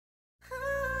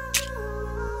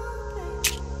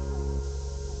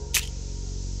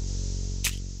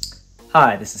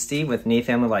Hi, this is Steve with Nee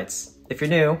Family Lights. If you're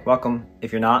new, welcome.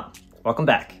 If you're not, welcome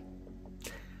back.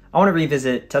 I want to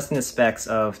revisit testing the specs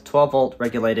of 12-volt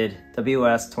regulated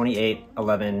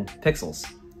WS2811 pixels.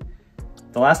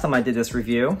 The last time I did this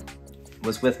review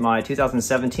was with my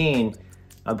 2017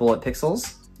 bullet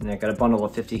pixels, and I got a bundle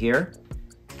of 50 here.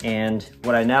 And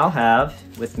what I now have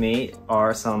with me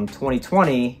are some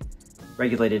 2020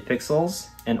 regulated pixels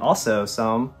and also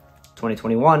some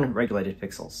 2021 regulated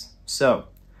pixels. So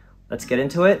let's get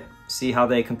into it, see how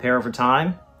they compare over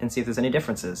time, and see if there's any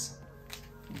differences.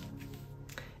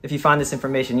 If you find this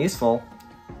information useful,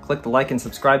 click the like and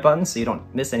subscribe button so you don't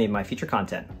miss any of my future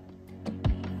content.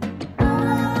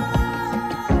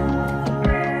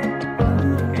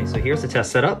 Okay, so here's the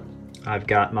test setup. I've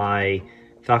got my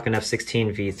Falcon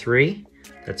F16 V3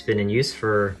 that's been in use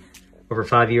for over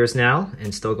 5 years now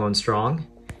and still going strong.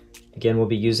 Again, we'll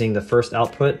be using the first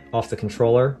output off the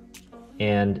controller,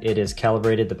 and it is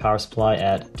calibrated the power supply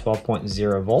at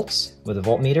 12.0 volts with a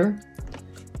voltmeter.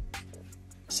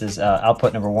 This is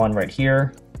output number 1 right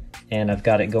here, and I've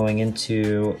got it going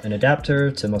into an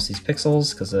adapter to most of these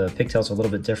pixels because the pigtails are a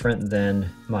little bit different than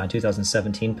my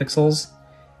 2017 pixels,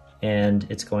 and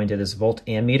it's going to this volt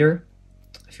ammeter.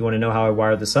 If you want to know how I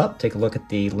wired this up, take a look at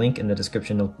the link in the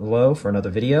description below for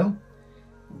another video.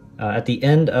 At the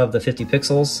end of the 50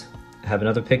 pixels, I have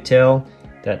another pigtail,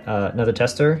 another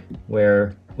tester,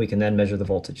 where we can then measure the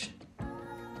voltage.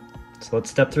 So let's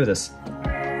step through this.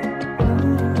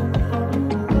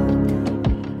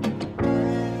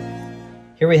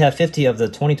 Here we have 50 of the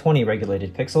 2020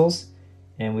 regulated pixels,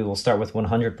 and we will start with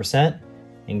 100%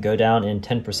 and go down in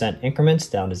 10% increments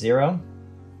down to 0.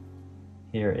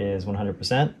 Here is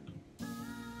 100%.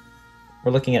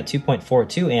 We're looking at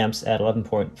 2.42 amps at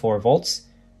 11.4 volts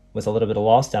with a little bit of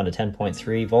loss down to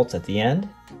 10.3 volts at the end.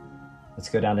 Let's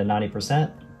go down to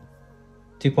 90%.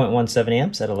 2.17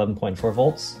 amps at 11.4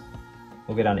 volts.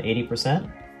 We'll go down to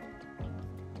 80%.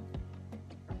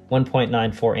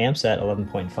 1.94 amps at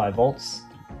 11.5 volts.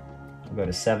 We'll go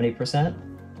to 70%.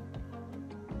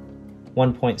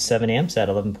 1.7 amps at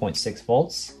 11.6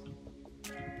 volts.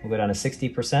 We'll go down to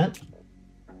 60%.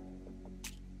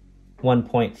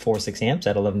 1.46 amps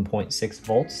at 11.6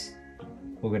 volts.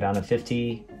 We'll go down to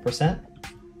 50%.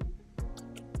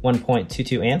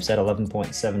 1.22 amps at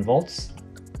 11.7 volts,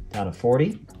 down to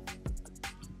 40.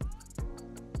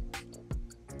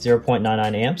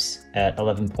 0.99 amps at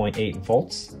 11.8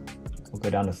 volts. We'll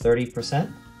go down to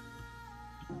 30%.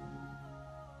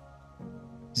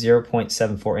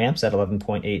 0.74 amps at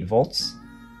 11.8 volts.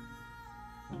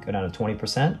 Go down to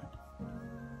 20%.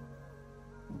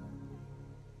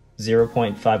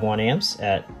 0.51 amps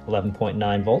at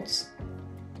 11.9 volts,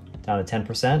 down to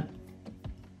 10%.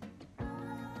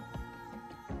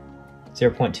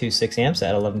 0.26 amps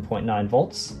at 11.9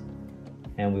 volts,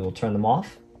 and we will turn them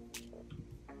off.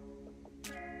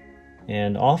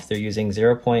 And off, they're using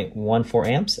 0.14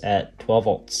 amps at 12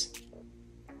 volts.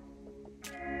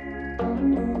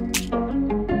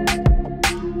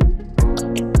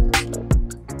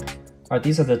 All right,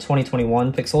 these are the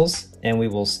 2021 pixels, and we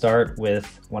will start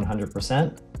with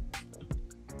 100%.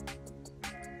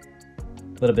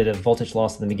 A little bit of voltage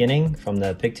loss in the beginning from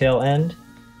the pigtail end.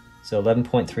 So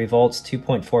 11.3 volts,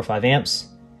 2.45 amps,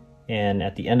 and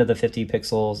at the end of the 50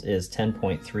 pixels is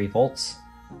 10.3 volts.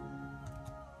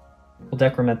 We'll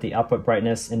decrement the output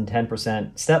brightness in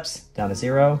 10% steps down to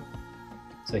 0.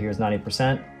 So here's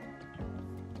 90%.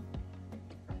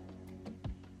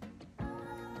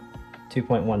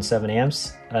 2.17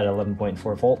 amps at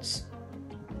 11.4 volts.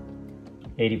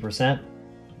 80%.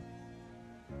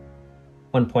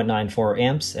 1.94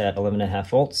 amps at 11.5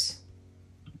 volts.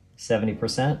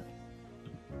 70%.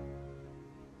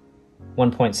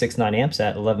 1.69 amps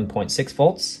at 11.6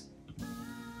 volts.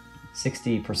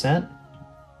 60%.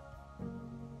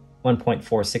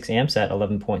 1.46 amps at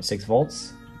 11.6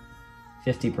 volts.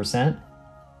 50%.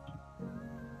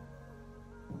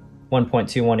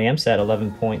 1.21 amps at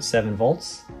 11.7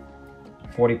 volts.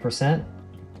 40%.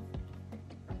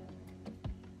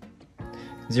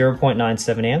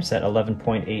 0.97 amps at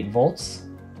 11.8 volts.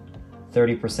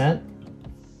 30%.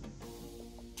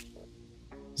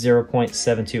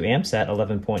 0.72 amps at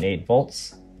 11.8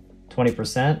 volts,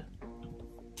 20%,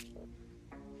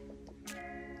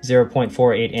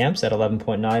 0.48 amps at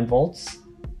 11.9 volts,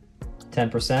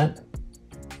 10%,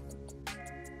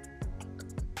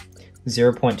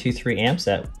 0.23 amps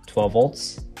at 12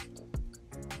 volts,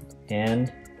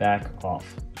 and back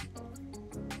off.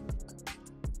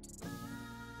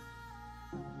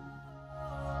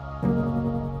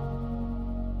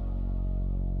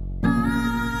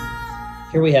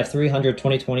 Here we have 300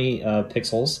 2020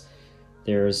 pixels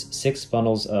There's 6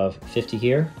 bundles of 50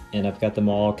 here, and I've got them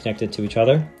all connected to each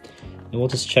other. And we'll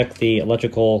just check the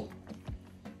electrical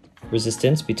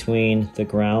resistance between the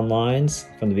ground lines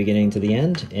from the beginning to the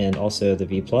end, and also the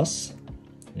V+.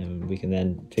 And we can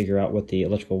then figure out what the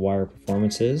electrical wire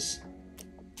performance is.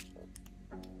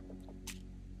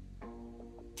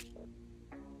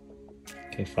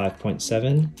 Okay,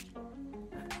 5.7.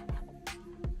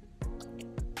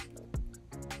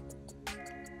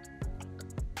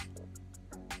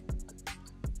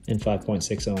 And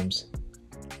 5.6 ohms.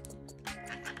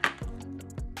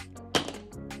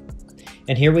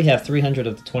 And here we have 300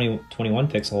 of the 21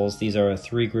 pixels. These are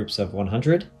 3 groups of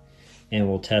 100. And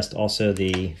we'll test also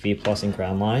the V+ and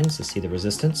ground lines to see the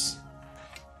resistance.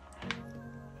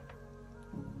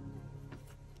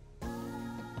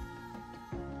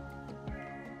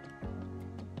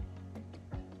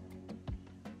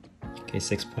 Okay,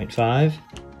 6.5.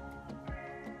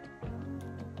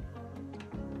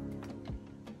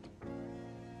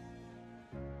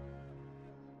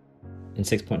 And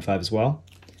 6.5 as well.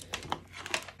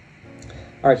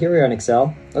 All right, here we are in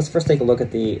Excel. Let's first take a look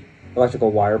at the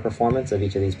electrical wire performance of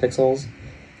each of these pixels.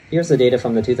 Here's the data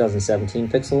from the 2017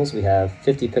 pixels. We have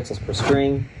 50 pixels per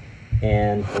string,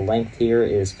 and the length here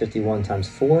is 51 times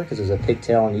 4 because there's a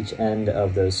pigtail on each end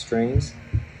of those strings.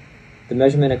 The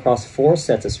measurement across 4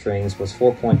 sets of strings was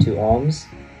 4.2 ohms,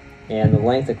 and the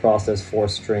length across those 4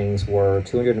 strings were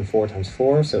 204 times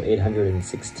 4, so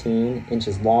 816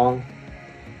 inches long.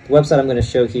 The website I'm going to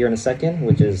show here in a second,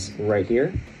 which is right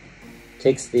here,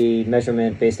 takes the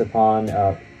measurement based upon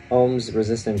ohms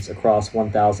resistance across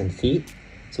 1,000 feet.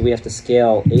 So we have to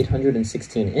scale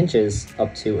 816 inches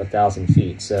up to 1,000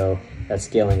 feet. So that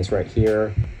scaling is right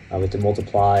here. We have to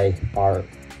multiply our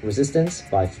resistance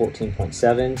by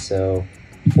 14.7. So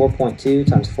 4.2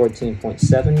 times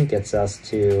 14.7 gets us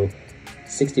to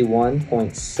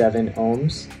 61.7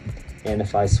 ohms. And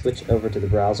if I switch over to the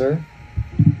browser,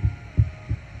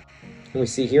 and we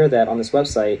see here that on this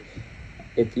website,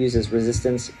 it uses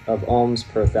resistance of ohms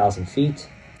per 1,000 feet.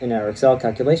 In our Excel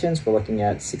calculations, we're looking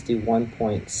at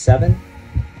 61.7.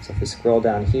 So if we scroll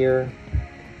down here,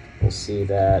 we'll see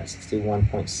that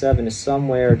 61.7 is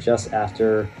somewhere just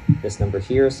after this number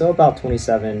here, so about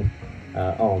 27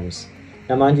 ohms.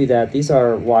 Now mind you that these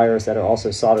are wires that are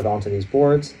also soldered onto these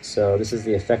boards, so this is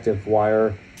the effective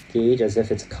wire gauge as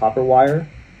if it's copper wire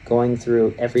going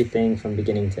through everything from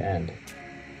beginning to end.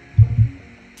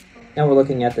 Now we're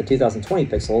looking at the 2020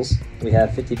 pixels. We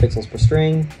have 50 pixels per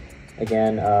string.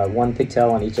 Again, 1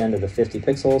 pigtail on each end of the 50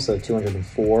 pixels, so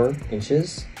 204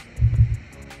 inches.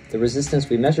 The resistance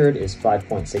we measured is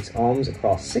 5.6 ohms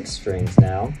across 6 strings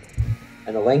now.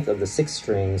 And the length of the 6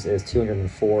 strings is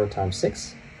 204 times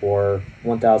 6, or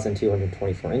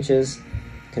 1,224 inches.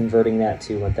 Converting that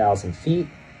to 1,000 feet,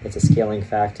 it's a scaling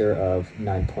factor of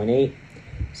 9.8.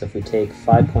 So if we take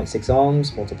 5.6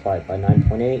 ohms, multiply it by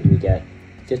 9.8, we get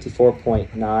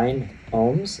 54.9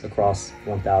 ohms across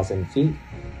 1,000 feet.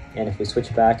 And if we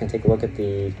switch back and take a look at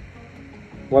the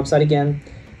website again,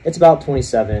 it's about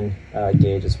 27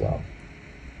 gauge as well.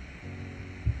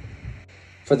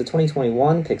 For the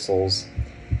 2021 pixels,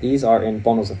 these are in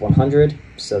bundles of 100,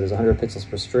 so there's 100 pixels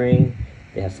per string.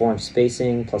 They have 4-inch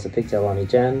spacing plus a pigtail on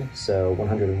each end, so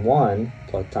 101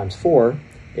 times 4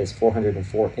 is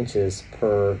 404 inches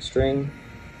per string.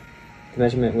 The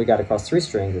measurement we got across 3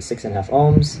 strings is 6.5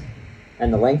 ohms.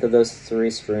 And the length of those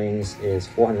 3 strings is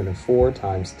 404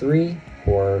 times 3,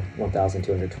 or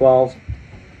 1,212.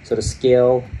 So to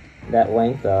scale that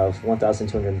length of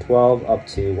 1,212 up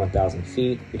to 1,000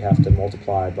 feet, we'd have to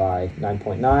multiply by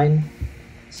 9.9.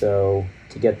 So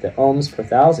to get the ohms per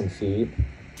 1,000 feet,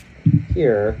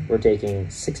 here we're taking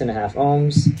 6.5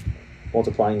 ohms,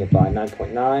 multiplying it by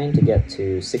 9.9 to get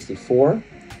to 64.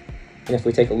 And if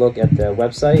we take a look at the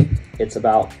website, it's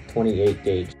about 28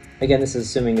 gauge. Again, this is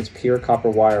assuming it's pure copper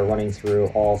wire running through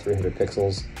all 300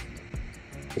 pixels.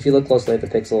 If you look closely at the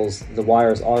pixels, the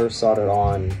wires are soldered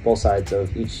on both sides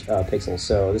of each pixel.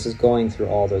 So this is going through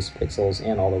all those pixels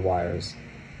and all the wires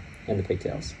and the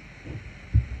pigtails.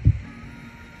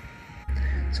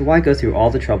 So why go through all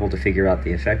the trouble to figure out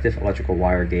the effective electrical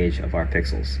wire gauge of our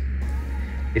pixels?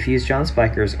 If you use John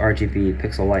Spiker's RGB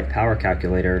Pixel Light Power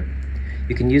Calculator,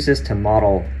 you can use this to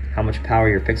model how much power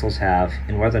your pixels have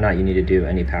and whether or not you need to do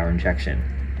any power injection.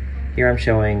 Here I'm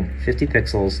showing 50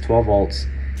 pixels, 12 volts.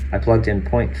 I plugged in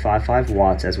 0.55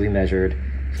 watts as we measured,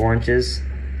 4 inches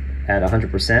at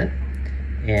 100%,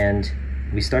 and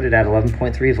we started at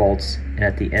 11.3 volts, and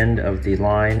at the end of the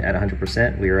line at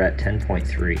 100%, we were at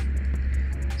 10.3.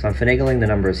 So I'm finagling the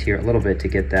numbers here a little bit to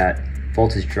get that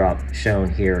voltage drop shown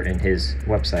here in his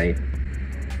website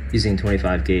using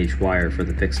 25 gauge wire for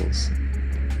the pixels.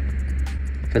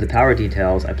 For the power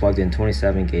details, I plugged in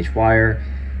 27 gauge wire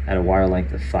at a wire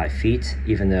length of 5 feet,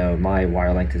 even though my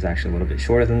wire length is actually a little bit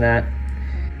shorter than that.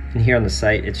 And here on the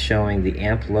site, it's showing the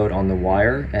amp load on the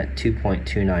wire at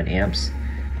 2.29 amps.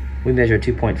 We measure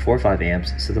 2.45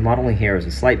 amps, so the modeling here is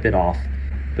a slight bit off,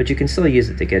 but you can still use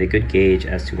it to get a good gauge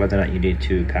as to whether or not you need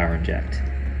to power inject.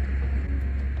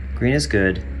 Green is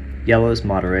good, yellow is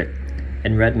moderate,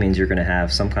 and red means you're going to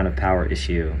have some kind of power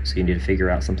issue, so you need to figure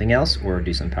out something else or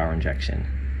do some power injection.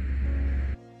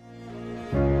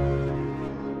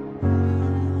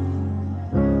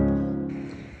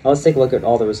 Now let's take a look at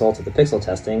all the results of the pixel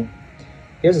testing.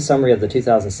 Here's a summary of the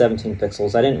 2017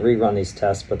 pixels. I didn't rerun these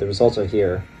tests, but the results are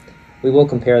here. We will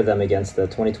compare them against the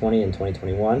 2020 and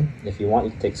 2021. If you want,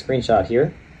 you can take a screenshot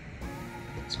here.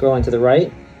 Scrolling to the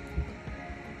right,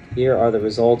 here are the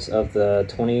results of the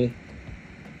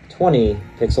 2020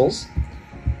 pixels.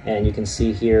 And you can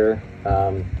see here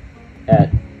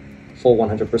at full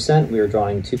 100%, we are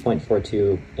drawing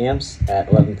 2.42 amps at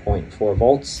 11.4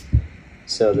 volts.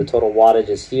 So the total wattage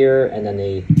is here, and then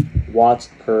the watts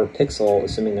per pixel,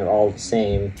 assuming they're all the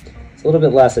same, it's a little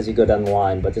bit less as you go down the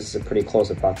line, but this is a pretty close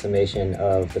approximation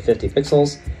of the 50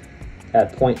 pixels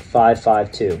at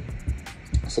 0.552.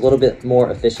 It's a little bit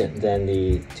more efficient than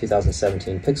the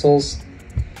 2017 pixels.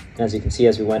 And as you can see,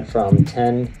 as we went from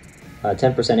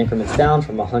 10% increments down,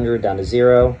 from 100 down to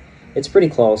 0, it's pretty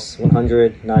close: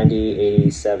 100, 90, 80,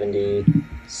 70,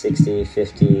 60,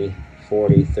 50,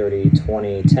 40, 30,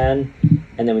 20, 10.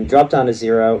 And then when you drop down to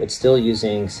 0, it's still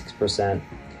using 6%.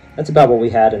 That's about what we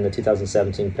had in the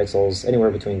 2017 pixels.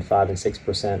 Anywhere between 5 and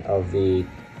 6% of the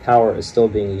power is still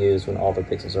being used when all the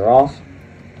pixels are off.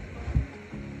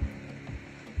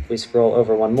 If we scroll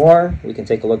over one more, we can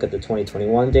take a look at the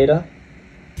 2021 data.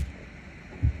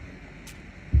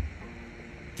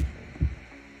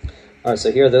 All right,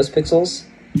 so here are those pixels: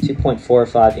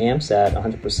 2.45 amps at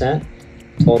 100%.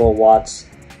 Total watts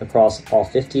across all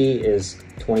 50 is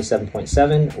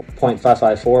 27.7,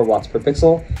 0.554 watts per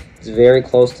pixel. It's very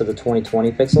close to the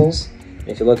 2020 pixels.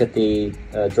 If you look at the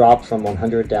drop from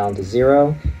 100 down to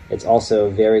 0, it's also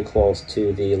very close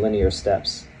to the linear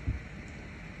steps.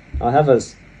 I'll have a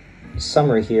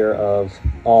summary here of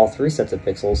all 3 sets of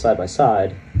pixels side by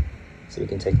side, so we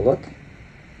can take a look.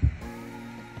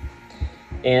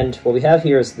 And what we have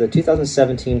here is the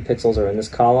 2017 pixels are in this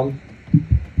column,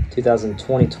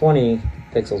 2020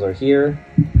 pixels are here,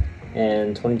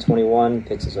 and 2021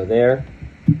 pixels are there,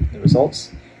 the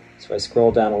results. So if I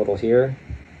scroll down a little here,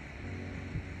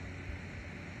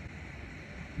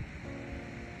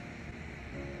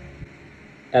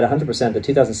 at 100%, the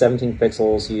 2017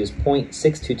 pixels use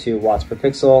 0.622 watts per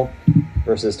pixel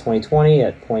versus 2020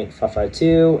 at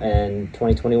 0.552 and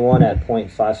 2021 at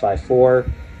 0.554.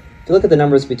 If you look at the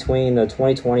numbers between the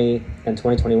 2020 and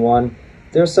 2021,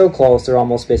 they're so close, they're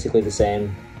almost basically the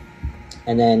same.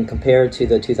 And then compared to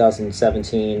the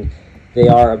 2017, they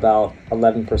are about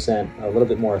 11%, a little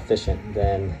bit more efficient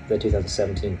than the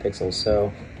 2017 pixels.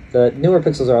 So the newer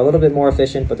pixels are a little bit more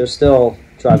efficient, but they're still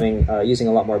driving, using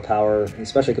a lot more power,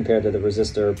 especially compared to the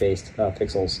resistor-based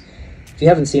pixels. If you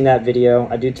haven't seen that video,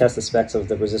 I do test the specs of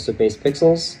the resistor-based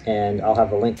pixels, and I'll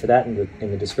have a link to that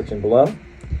in the description below.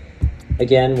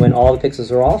 Again, when all the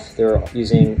pixels are off, they're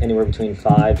using anywhere between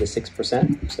 5 to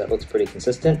 6%, so that looks pretty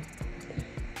consistent.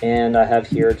 And I have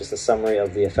here just a summary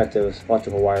of the effective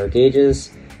electrical wire gauges.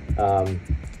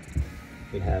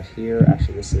 We have here,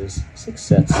 actually this is 6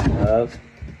 sets of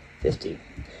 50.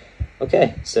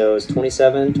 Okay, so it's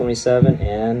 27, 27,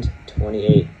 and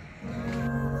 28.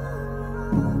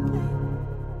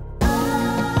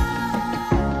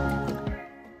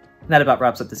 That about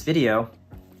wraps up this video.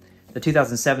 The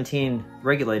 2017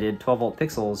 regulated 12-volt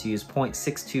pixels use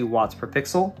 0.62 watts per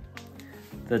pixel.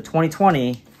 The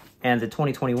 2020 and the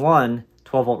 2021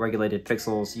 12-volt regulated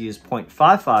pixels use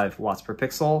 0.55 watts per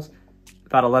pixel,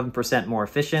 about 11% more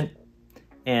efficient,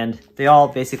 and they all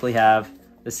basically have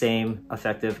the same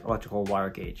effective electrical wire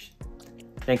gauge.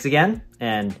 Thanks again,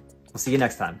 and we'll see you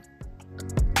next time.